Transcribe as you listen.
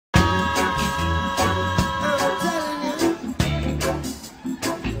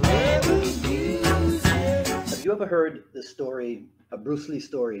ever heard the story, a Bruce Lee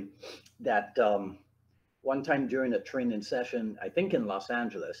story, that one time during a training session, I think in Los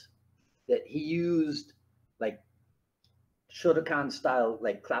Angeles, that he used like Shotokan style,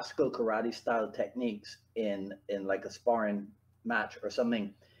 like classical karate style techniques in like a sparring match or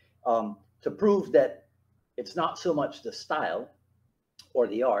something, to prove that it's not so much the style or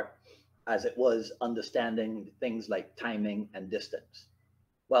the art as it was understanding things like timing and distance.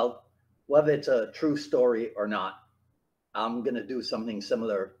 Well, whether it's a true story or not, I'm going to do something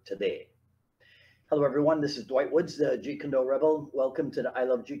similar today. Hello, everyone. This is Dwight Woods, the Jeet Kune Do Rebel. Welcome to the I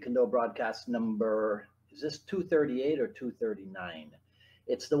Love Jeet Kune Do broadcast number, is this 238 or 239?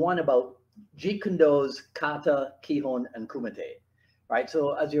 It's the one about Jeet Kune Do's Kata, Kihon, and Kumite. Right,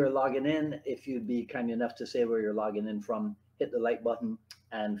 so as you're logging in, if you'd be kind enough to say where you're logging in from, hit the like button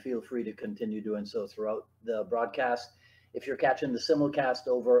and feel free to continue doing so throughout the broadcast. If you're catching the simulcast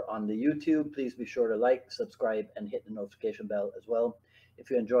over on the YouTube, please be sure to like, subscribe, and hit the notification bell as well.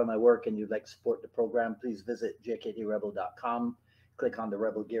 If you enjoy my work and you'd like to support the program, please visit jkdrebel.com. Click on the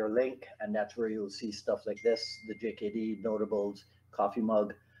Rebel Gear link, and that's where you'll see stuff like this, the JKD notables, coffee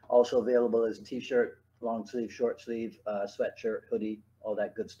mug, also available as a t-shirt, long sleeve, short sleeve, sweatshirt, hoodie, all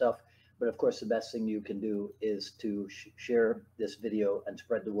that good stuff. But of course, the best thing you can do is to share this video and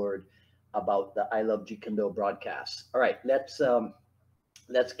spread the word about the I Love Jeet Kune Do broadcasts. All right, let's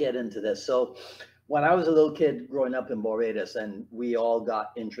get into this. So when I was a little kid growing up in Barbados, and we all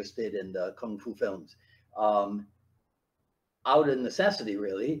got interested in the Kung Fu films, out of necessity,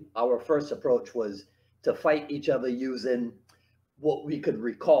 really, our first approach was to fight each other using what we could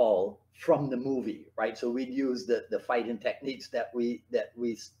recall from the movie, right? So we'd use the fighting techniques that we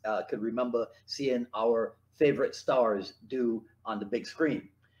could remember seeing our favorite stars do on the big screen.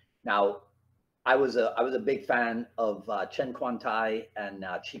 Now, I was a big fan of Chen Quan Tai and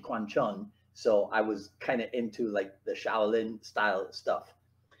Chi Quan Chung, so I was kind of into like the Shaolin style stuff.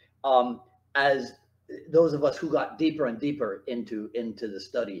 As those of us who got deeper and deeper into the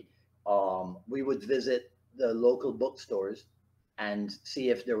study, we would visit the local bookstores and see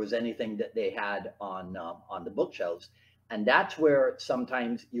if there was anything that they had on the bookshelves, and that's where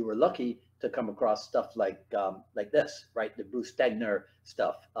sometimes you were lucky to come across stuff like this, right? The Bruce Stegner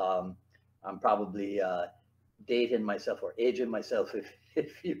stuff. I'm probably dating myself or aging myself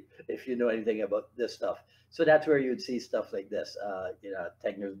if you know anything about this stuff. So that's where you'd see stuff like this, you know,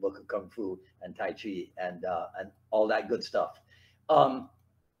 Tegner's Book of Kung Fu and Tai Chi and all that good stuff.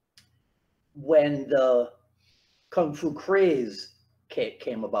 When the Kung Fu craze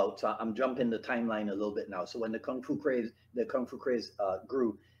came about, so I'm jumping the timeline a little bit now. So when the Kung Fu craze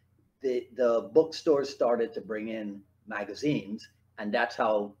grew, the bookstores started to bring in magazines, and that's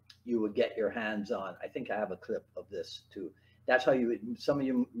how you would get your hands on. I think I have a clip of this too. That's how you would, some of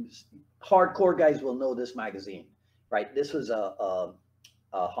you hardcore guys will know this magazine, right? This was a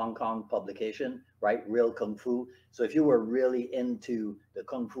Hong Kong publication, right? Real Kung Fu. So if you were really into the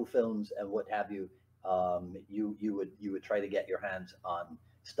Kung Fu films and what have you, you would try to get your hands on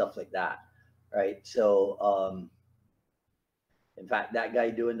stuff like that, right? So in fact, that guy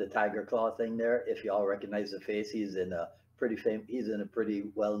doing the tiger claw thing there, if y'all recognize the face, he's in a pretty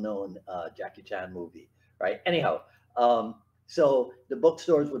well-known Jackie Chan movie, right? Anyhow, so the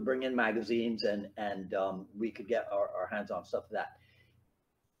bookstores would bring in magazines, and we could get our hands on stuff like that.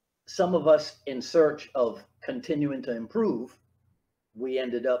 Some of us, in search of continuing to improve, we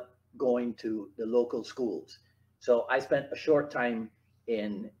ended up going to the local schools. So I spent a short time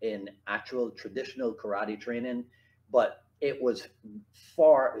in actual traditional karate training, but it was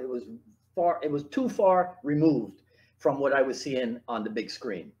too far removed from what I was seeing on the big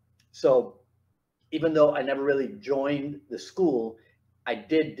screen. So even though I never really joined the school, I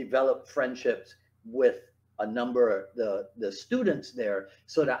did develop friendships with a number of the students there,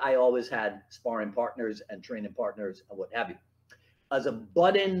 so that I always had sparring partners and training partners and what have you. As a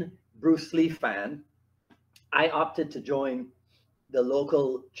budding Bruce Lee fan, I opted to join the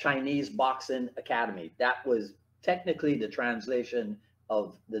local Chinese Boxing Academy. That was technically the translation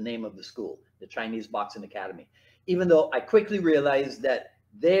of the name of the school, the Chinese Boxing Academy. Even though I quickly realized that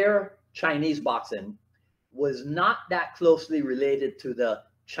their Chinese boxing was not that closely related to the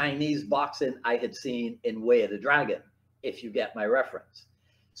Chinese boxing I had seen in Way of the Dragon, if you get my reference.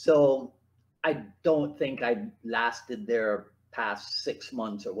 So I don't think I lasted there past 6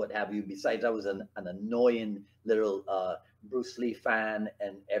 months or what have you. Besides, I was an annoying little Bruce Lee fan,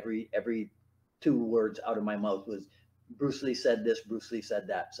 and every 2 words out of my mouth was Bruce Lee said this, Bruce Lee said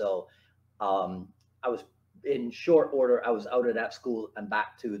that. So I was, in short order, I was out of that school and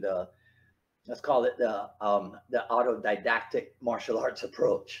back to let's call it the autodidactic martial arts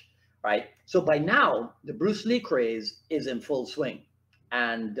approach. right? So by now, the Bruce Lee craze is in full swing,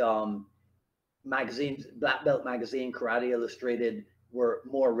 and magazines, Black Belt Magazine, Karate Illustrated were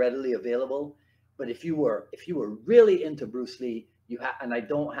more readily available. But if you were really into Bruce Lee, you have, and I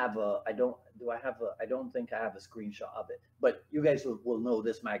don't have a, I don't, do I have a, I don't think I have a screenshot of it, but you guys will know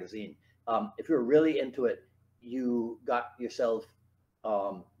this magazine. If you're really into it, you got yourself,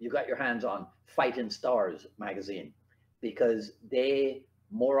 you got your hands on Fighting Stars magazine, because they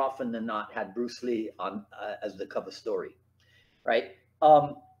more often than not had Bruce Lee on as the cover story, right?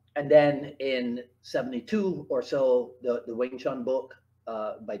 And then in 72 or so, the Wing Chun book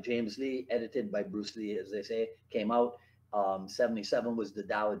by James Lee, edited by Bruce Lee, as they say, came out. 77 was the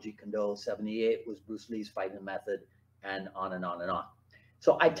Tao of Jeet Kune Do. 78 was Bruce Lee's fighting method, and on and on and on.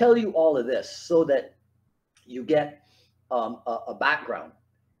 So I tell you all of this so that you get a background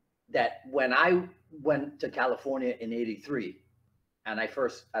that when I went to California in 83, and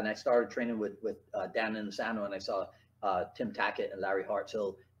I started training with Dan Insano, and I saw Tim Tackett and Larry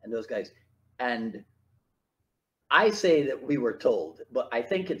Hartzell and those guys. And I say that we were told, but I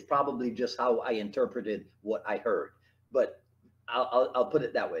think it's probably just how I interpreted what I heard. But I'll put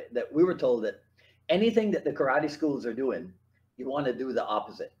it that way, that we were told that anything that the karate schools are doing, you want to do the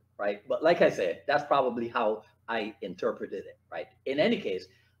opposite, right? But like I said, that's probably how I interpreted it, right? In any case,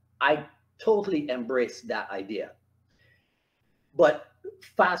 I totally embraced that idea. But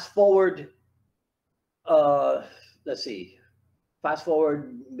fast forward, let's see, fast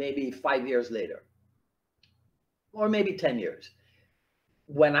forward maybe 5 years later, or maybe 10 years,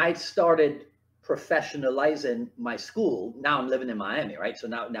 when I started professionalizing my school. Now I'm living in Miami, right? So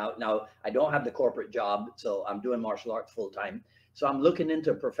now I don't have the corporate job, so I'm doing martial arts full time. So I'm looking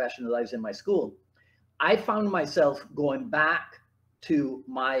into professionalizing my school. I found myself going back to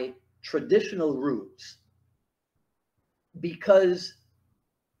my traditional roots, because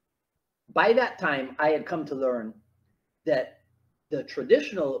by that time I had come to learn that the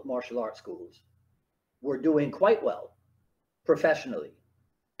traditional martial arts schools were doing quite well professionally,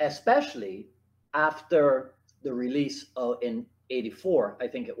 especially after the release in 84, I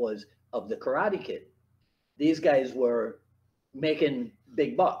think it was, of the Karate Kid. These guys were making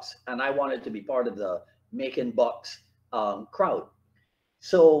big bucks, and I wanted to be part of the making bucks crowd.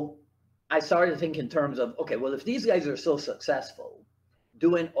 So I started to think in terms of, okay, well, if these guys are so successful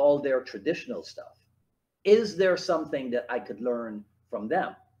doing all their traditional stuff, is there something that I could learn from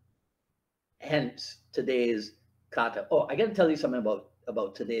them? Hence today's kata. Oh, I got to tell you something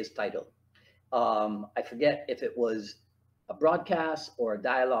about today's title. I forget if it was a broadcast or a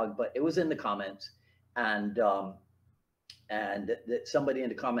dialogue, but it was in the comments, and somebody in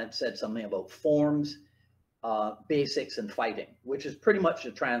the comments said something about forms, basics, and fighting, which is pretty much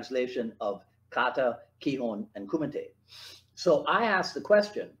a translation of kata, Kihon, and Kumite. So I asked the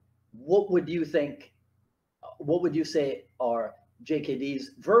question, what would you think? What would you say are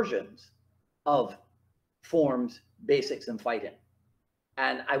JKD's versions of forms, basics, and fighting?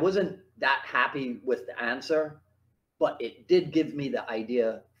 And I wasn't that happy with the answer, but it did give me the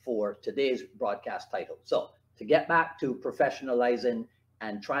idea for today's broadcast title. So to get back to professionalizing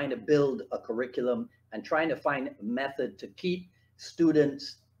and trying to build a curriculum and trying to find a method to keep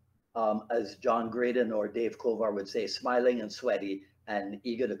students, as John Graydon or Dave Kovar would say, smiling and sweaty and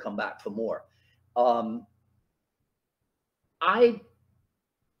eager to come back for more. I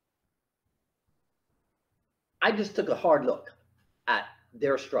just took a hard look at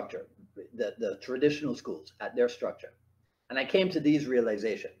their structure, the traditional schools, at their structure. And I came to these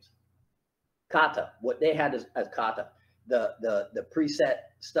realizations. Kata, what they had as kata, the preset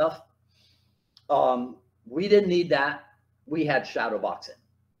stuff, we didn't need that. We had shadow boxing,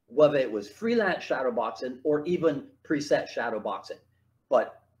 whether it was freelance shadow boxing or even preset shadow boxing.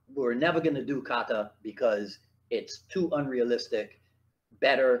 But we're never going to do kata because it's too unrealistic.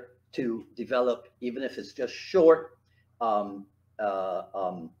 Better to develop, even if it's just short,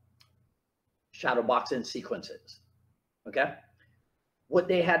 shadow boxing sequences. Okay, what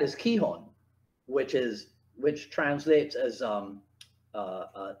they had is Kihon, which translates as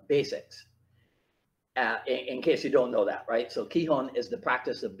basics. In case you don't know that, right? So Kihon is the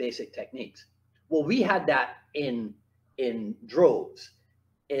practice of basic techniques. Well, we had that in droves,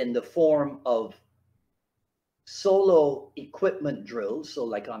 in the form of solo equipment drills. So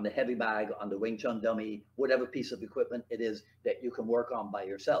like on the heavy bag, on the Wing Chun dummy, whatever piece of equipment it is that you can work on by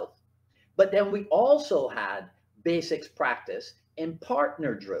yourself. But then we also had basics practice in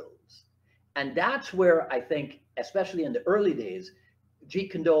partner drills. And that's where I think, especially in the early days,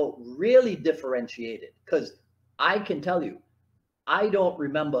 Jeet Kune Do really differentiated, because I can tell you, I don't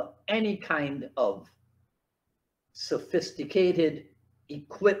remember any kind of sophisticated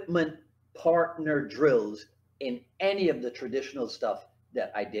equipment partner drills in any of the traditional stuff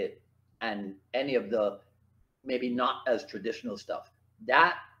that I did, and any of the maybe not as traditional stuff.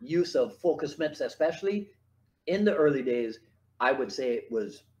 That use of focus mitts, especially in the early days, I would say it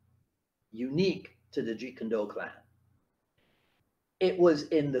was unique to the Jeet Kune Do clan. It was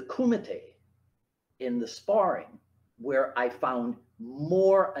in the Kumite, in the sparring, where I found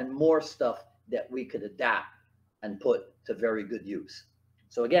more and more stuff that we could adapt and put to very good use.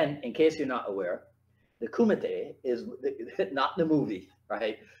 So again, in case you're not aware, the Kumite is not the movie,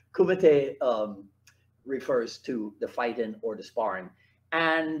 right? Kumite refers to the fighting or the sparring.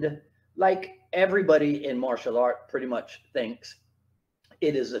 And like everybody in martial art pretty much thinks,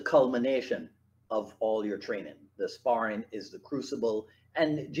 it is a culmination of all your training. The sparring is the crucible,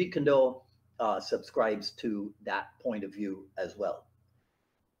 and Jeet Kune Do subscribes to that point of view as well.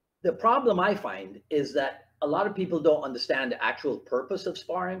 The problem I find is that a lot of people don't understand the actual purpose of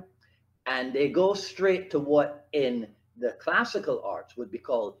sparring, and they go straight to what in the classical arts would be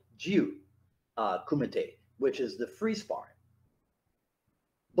called Jiu Kumite, which is the free sparring.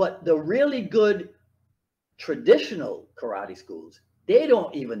 But the really good traditional karate schools, they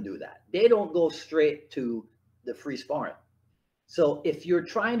don't even do that. They don't go straight to the free sparring. So if you're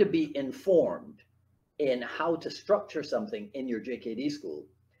trying to be informed in how to structure something in your JKD school,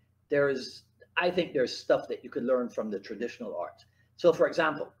 I think there's stuff that you could learn from the traditional arts. So for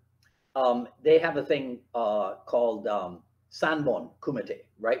example, they have a thing called Sanbon Kumite,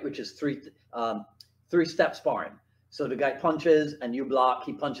 right? Which is three-step sparring. So the guy punches and you block,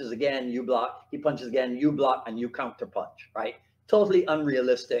 he punches again, you block, he punches again, you block, and you counter punch, right? Totally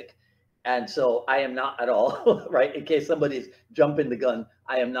unrealistic. And so I am not at all, right? In case somebody's jumping the gun,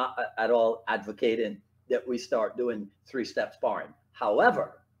 I am not at all advocating that we start doing three-step sparring.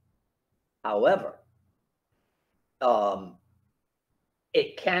 However,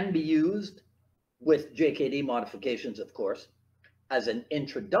 it can be used with JKD modifications, of course, as an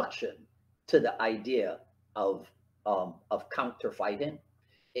introduction to the idea of counter fighting.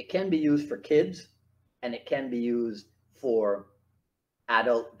 It can be used for kids, and it can be used for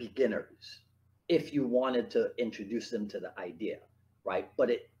adult beginners if you wanted to introduce them to the idea, right? But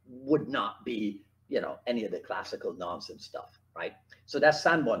it would not be, any of the classical nonsense stuff, right? So that's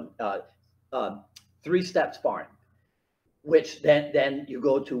Sanbon, three-step sparring, which then you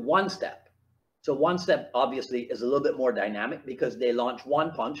go to one step. So one step obviously is a little bit more dynamic because they launch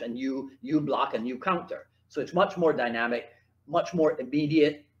one punch and you block and you counter. So it's much more dynamic, much more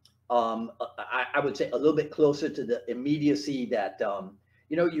immediate. I would say a little bit closer to the immediacy that,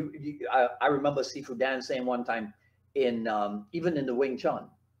 I remember Sifu Dan saying one time even in the Wing Chun,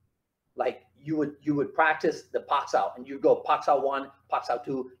 like you would practice the Pak Sao and you'd go Pak Sao 1, Pak Sao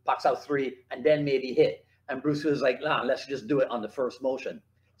 2, Pak Sao 3, and then maybe hit. And Bruce was like, nah, let's just do it on the first motion.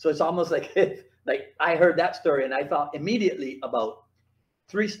 So it's almost like like I heard that story and I thought immediately about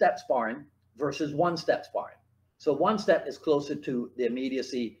three-step sparring versus one-step sparring. So one step is closer to the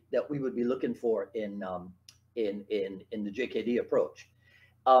immediacy that we would be looking for in the JKD approach.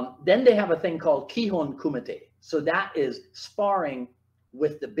 Then they have a thing called Kihon Kumite. So that is sparring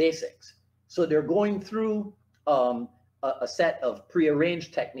with the basics. So they're going through a set of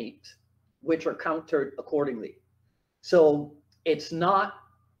prearranged techniques which are countered accordingly. So it's not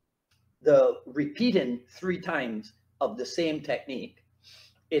the repeating 3 times of the same technique.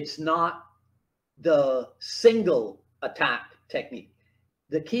 It's not the single attack technique.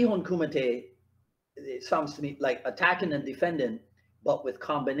 The Kihon Kumite, it sounds to me like attacking and defending, but with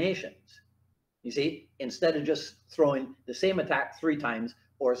combinations. You see, instead of just throwing the same attack 3 times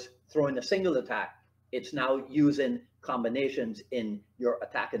or throwing a single attack, it's now using combinations in your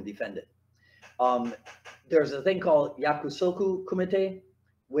attack and defending. There's a thing called Yakusoku Kumite,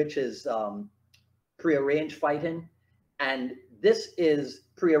 which is prearranged fighting. And this is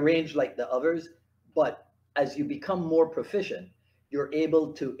prearranged like the others, but as you become more proficient, you're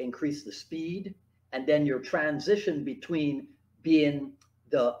able to increase the speed, and then your transition between being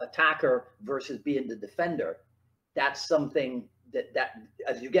the attacker versus being the defender, that's something that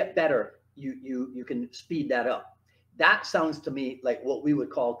as you get better, you can speed that up. That sounds to me like what we would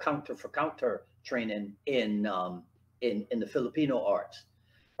call counter for counter training in the Filipino arts,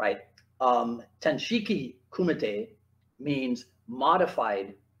 right? Tenshiki Kumite means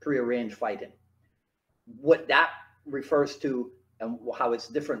modified prearranged fighting. What that refers to and how it's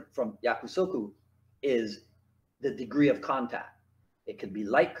different from Yakusoku is the degree of contact. It could be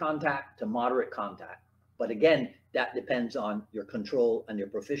light contact to moderate contact. But again, that depends on your control and your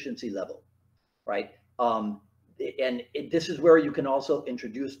proficiency level, right? This is where you can also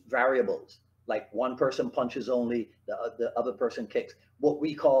introduce variables like one person punches only, the other person kicks. What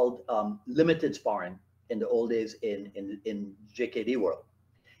we called limited sparring in the old days in JKD world.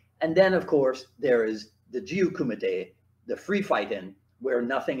 And then, of course, there is the Jiu Kumite, the free fighting, where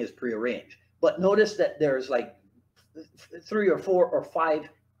nothing is prearranged. But notice that there's like 3 or 4 or 5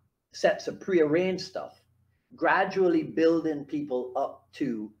 sets of prearranged stuff, gradually building people up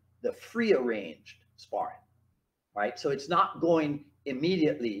to the free arranged sparring, right? So it's not going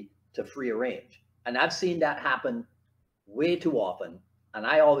immediately to free arrange. And I've seen that happen way too often. And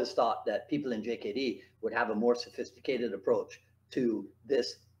I always thought that people in JKD would have a more sophisticated approach to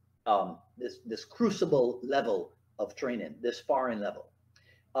this this crucible level of training, this sparring level.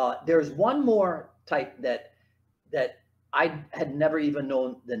 There's one more type that I had never even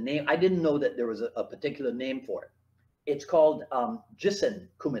known the name. I didn't know that there was a particular name for it. It's called Jissen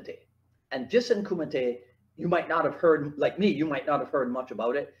Kumite. And Jissen Kumite, you might not have heard, like me, you might not have heard much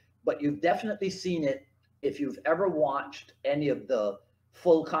about it, but you've definitely seen it if you've ever watched any of the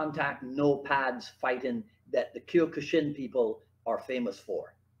full contact, no pads fighting that the Kyokushin people are famous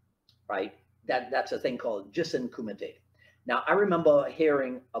for, right? That's a thing called Jissen Kumite. Now, I remember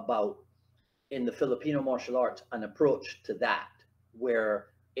hearing about, in the Filipino martial arts, an approach to that where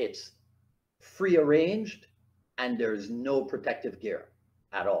it's free arranged and there's no protective gear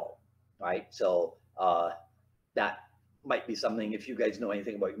at all, right? So that might be something, if you guys know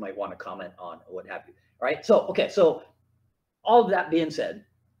anything about it, you might want to comment on or what have you, right? So, okay, so all of that being said,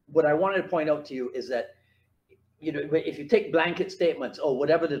 what I wanted to point out to you is that, you know, if you take blanket statements, oh,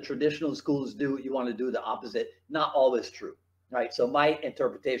 whatever the traditional schools do, you want to do the opposite, not always true, right? So my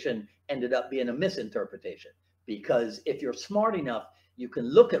interpretation ended up being a misinterpretation, because if you're smart enough, you can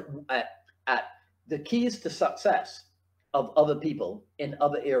look at the keys to success of other people in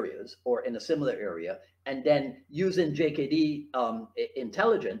other areas or in a similar area, and then using JKD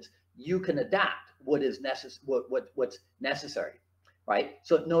intelligence, you can adapt what is what's necessary, right?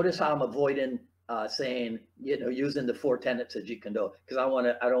 So notice how I'm avoiding saying, you know, using the 4 tenets of Jeet Kune Do, because I don't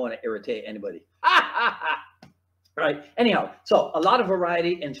want to irritate anybody. Right? Anyhow, so a lot of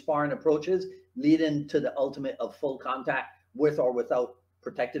variety in sparring approaches leading to the ultimate of full contact with or without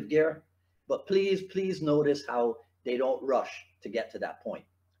protective gear. But please notice how they don't rush to get to that point.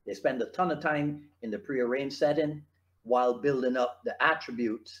 They spend a ton of time in the prearranged setting while building up the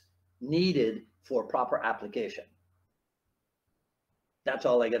attributes needed for proper application. That's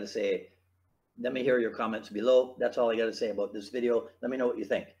all I got to say. Let me hear your comments below. That's all I got to say about this video. Let me know what you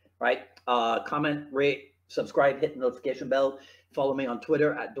think, right? Comment, rate, subscribe, hit the notification bell. Follow me on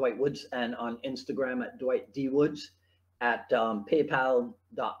Twitter at Dwight Woods and on Instagram at Dwight D Woods, at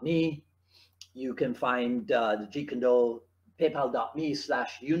paypal.me. You can find the Jeet Kune Do,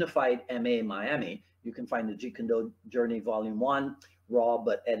 paypal.me/UnifiedMA Miami. You can find the Jeet Kune Do Journey Volume 1, raw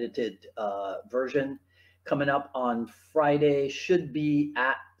but edited version. Coming up on Friday, should be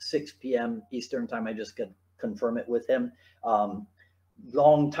at 6 p.m. Eastern time. I just could confirm it with him.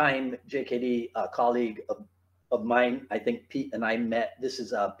 Long-time JKD colleague of mine. I think Pete and I met. This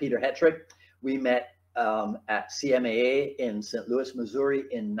is Peter Hetrick. We met at CMAA in St. Louis, Missouri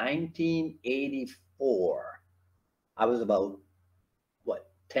in 1984. I was about,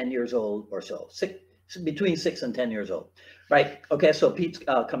 what, 10 years old or so, between 6 and 10 years old, right? Okay, so Pete's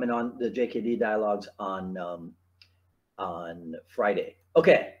coming on the JKD Dialogues on Friday.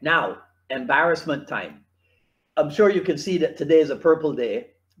 Okay, now, embarrassment time. I'm sure you can see that today is a purple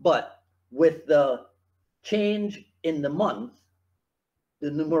day, but with the change in the month, the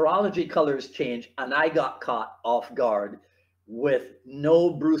numerology colors change, and I got caught off guard with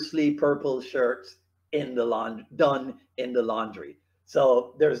no Bruce Lee purple shirts in the done in the laundry.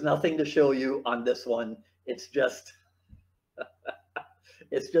 So there's nothing to show you on this one. It's just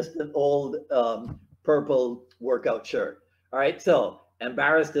it's just an old purple workout shirt. All right, so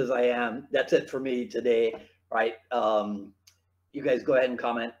embarrassed as I am, that's it for me today. Right, you guys go ahead and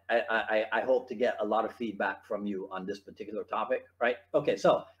comment. I hope to get a lot of feedback from you on this particular topic, right? Okay,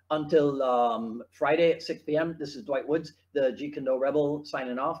 so until Friday at 6 p.m., this is Dwight Woods, the Jeet Kune Do Rebel,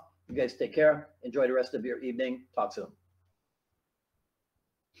 signing off. You guys take care. Enjoy the rest of your evening. Talk soon.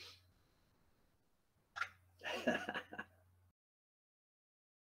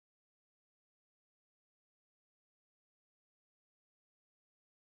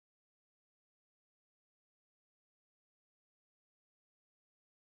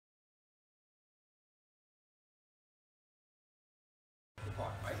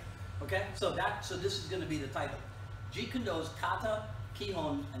 Right? Okay, so this is going to be the title. Jeet Kune Do's Kata,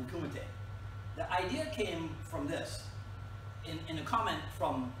 Kihon, and Kumite. The idea came from this, in a comment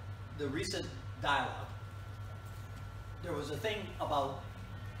from the recent dialogue. There was a thing about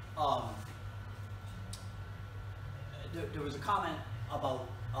there was a comment about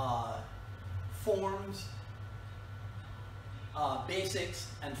forms, basics,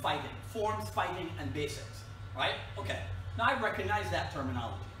 and fighting. Forms, fighting, and basics, right? Okay, now I recognize that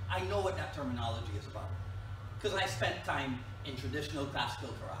terminology. I know what that terminology is about, because I spent time in traditional classical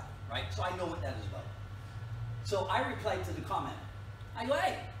karate, right? So I know what that is about. So I replied to the comment. I go,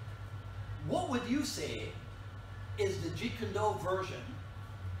 hey, what would you say is the Jeet Kune Do version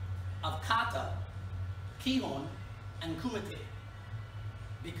of Kata, Kihon, and Kumite?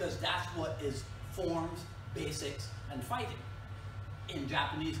 Because that's what is forms, basics, and fighting in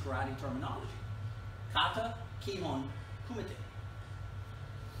Japanese karate terminology. Kata, Kihon, Kumite.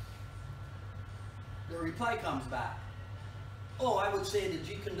 The reply comes back. Oh, I would say the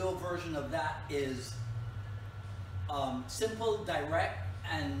Jeet Kune Do version of that is simple, direct,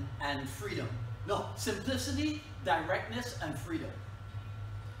 and freedom. No, simplicity, directness, and freedom.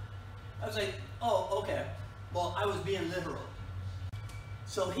 I was like, oh, okay. Well, I was being literal.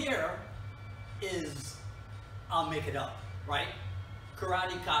 So here is, I'll make it up, right?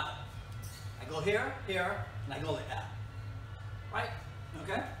 Karate kata. I go here, here, and I go like that. Right?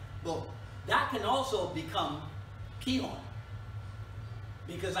 Okay? Boom. That can also become Kihon.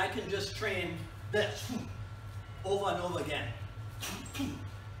 Because I can just train this over and over again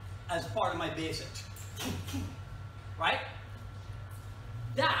as part of my basics. Right?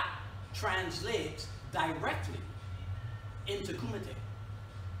 That translates directly into Kumite.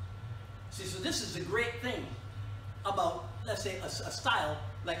 See, so this is a great thing about, let's say, a style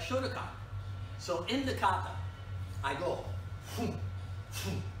like Shotokan. So in the kata, I go.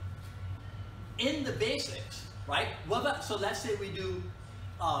 In the basics, right? Well, so let's say we do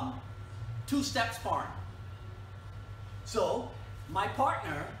two-step sparring. So my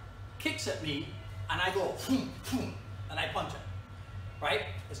partner kicks at me, and I go, and I punch it, right?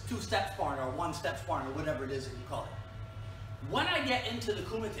 It's two-step sparring or one-step sparring or whatever it is that you call it. When I get into the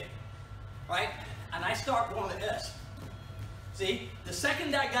Kumite, right, and I start going like this, see, the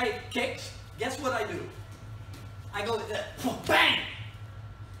second that guy kicks, guess what I do? I go like this, bang!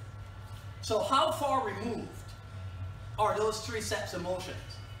 So how far removed are those three sets of motions?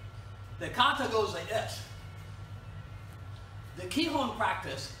 The kata goes like this. The Kihon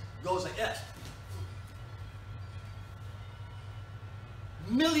practice goes like this.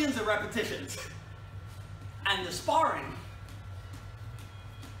 Millions of repetitions. And the sparring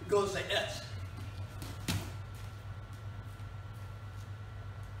goes like this.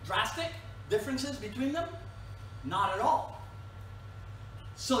 Drastic differences between them? Not at all.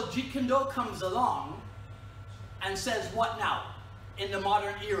 So Jeet Kune Do comes along and says, what now? In the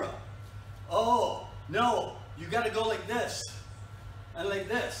modern era. Oh, no, you got to go like this, and like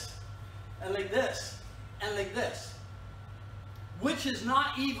this, and like this, and like this. Which is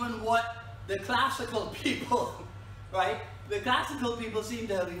not even what the classical people, right? The classical people seem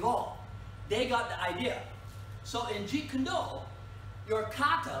to have evolved. They got the idea. So in Jeet Kune Do, your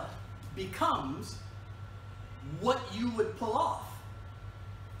kata becomes what you would pull off.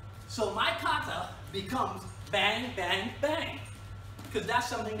 So my kata becomes bang, bang, bang. Because that's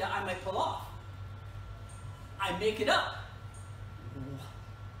something that I might pull off. I make it up.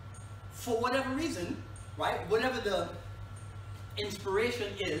 For whatever reason, right? Whatever the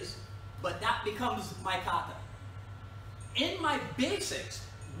inspiration is, but that becomes my kata. In my basics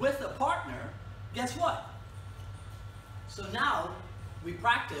with a partner, guess what? So now we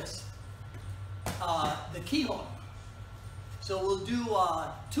practice the Kihon. So we'll do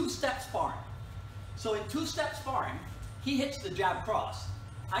two-step sparring. So in two-step sparring, he hits the jab cross.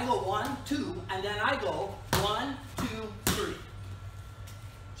 I go 1, 2, and then I go 1, 2, 3.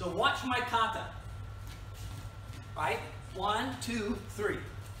 So watch my kata. Right? 1, 2, 3.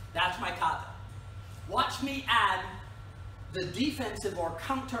 That's my kata. Watch me add the defensive or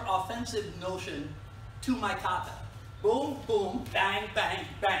counter-offensive notion to my kata. Boom, boom, bang, bang,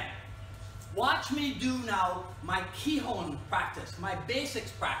 bang. Watch me do now my Kihon practice, my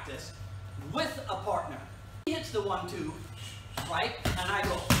basics practice with a partner. He hits the 1, 2, right? And I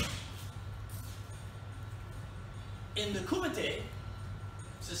go. In the Kumite,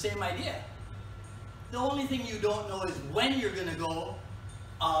 it's the same idea. The only thing you don't know is when you're going to go.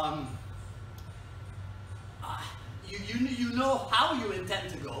 You know how you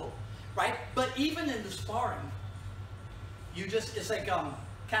intend to go, right? But even in the sparring, it's like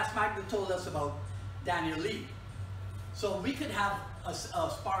Cass Magda told us about Daniel Lee. So we could have a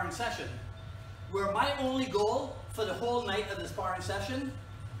sparring session where my only goal for the whole night of the sparring session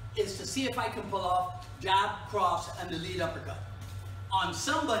is to see if I can pull off jab, cross, and the lead uppercut on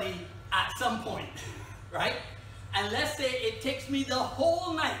somebody at some point, right? And let's say it takes me the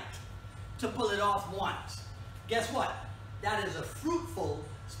whole night to pull it off once. guess what? That is a fruitful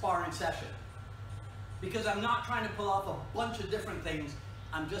sparring session. Because I'm not trying to pull off a bunch of different things.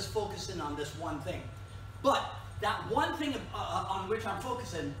 I'm just focusing on this one thing. But that one thing on which I'm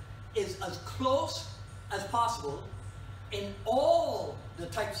focusing is as close as possible in all the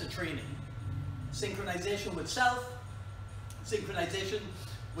types of training. Synchronization with self, synchronization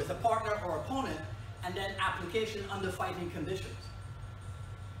with a partner or opponent, and then application under fighting conditions.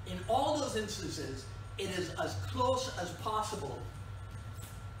 In all those instances, it is as close as possible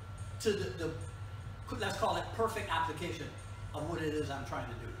to the let's call it perfect application of what it is I'm trying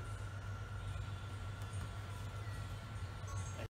to do.